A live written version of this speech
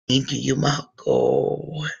To you,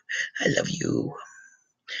 Mahal. I love you.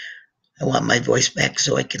 I want my voice back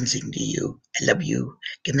so I can sing to you. I love you.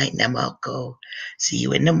 Good night now, Mahal. See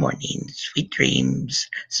you in the morning. Sweet dreams.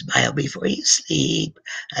 Smile before you sleep.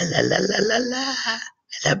 La la la la la. I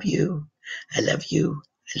love you. I love you.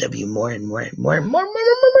 I love you more and more and more and more and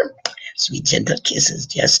more. Sweet gentle kisses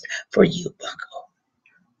just for you,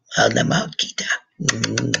 Mahal. Mahal kita.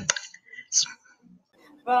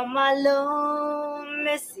 From a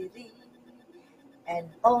lonely city, and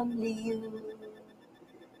only you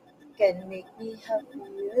can make me happy.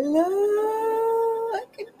 Hello, I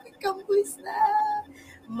can become voice now.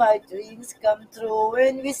 My dreams come true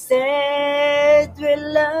when we said we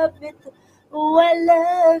love it. Oh, I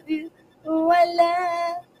love you. Oh, I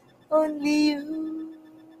love only you.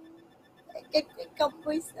 I can become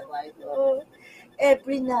voice now. I go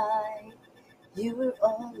every night. You were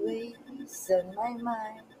always on my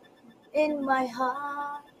mind, in my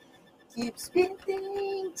heart. Keeps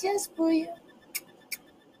beating just for you.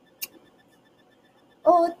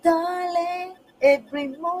 Oh, darling,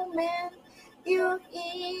 every moment you're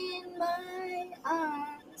in my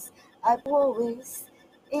arms. I'm always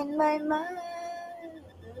in my mind.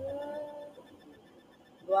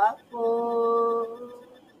 Guapo.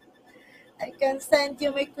 I can send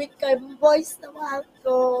you my quick voice na mahal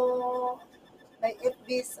ko. My FB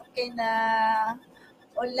is okay na.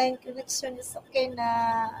 Online connection is okay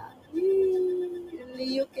na.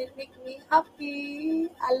 Only you can make me happy.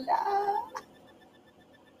 Allah.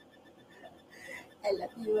 I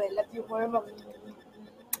love you more, mom.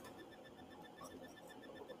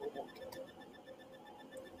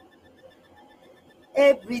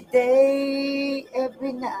 Every day,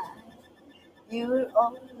 every night, you're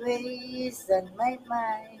always on my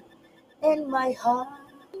mind and my heart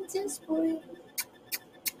just for you.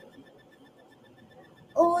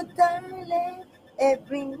 Oh, darling,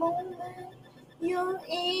 every moment you're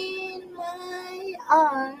in my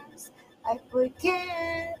arms, I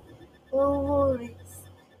forget all worries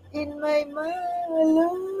in my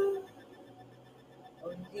mind.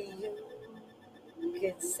 Only you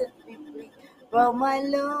can set me free from my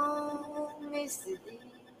lonely city,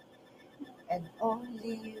 and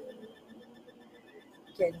only you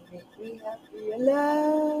can make me happy.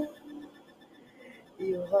 Love,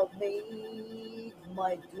 you have made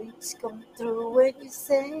my dreams come true when you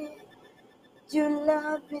say you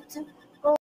love me too.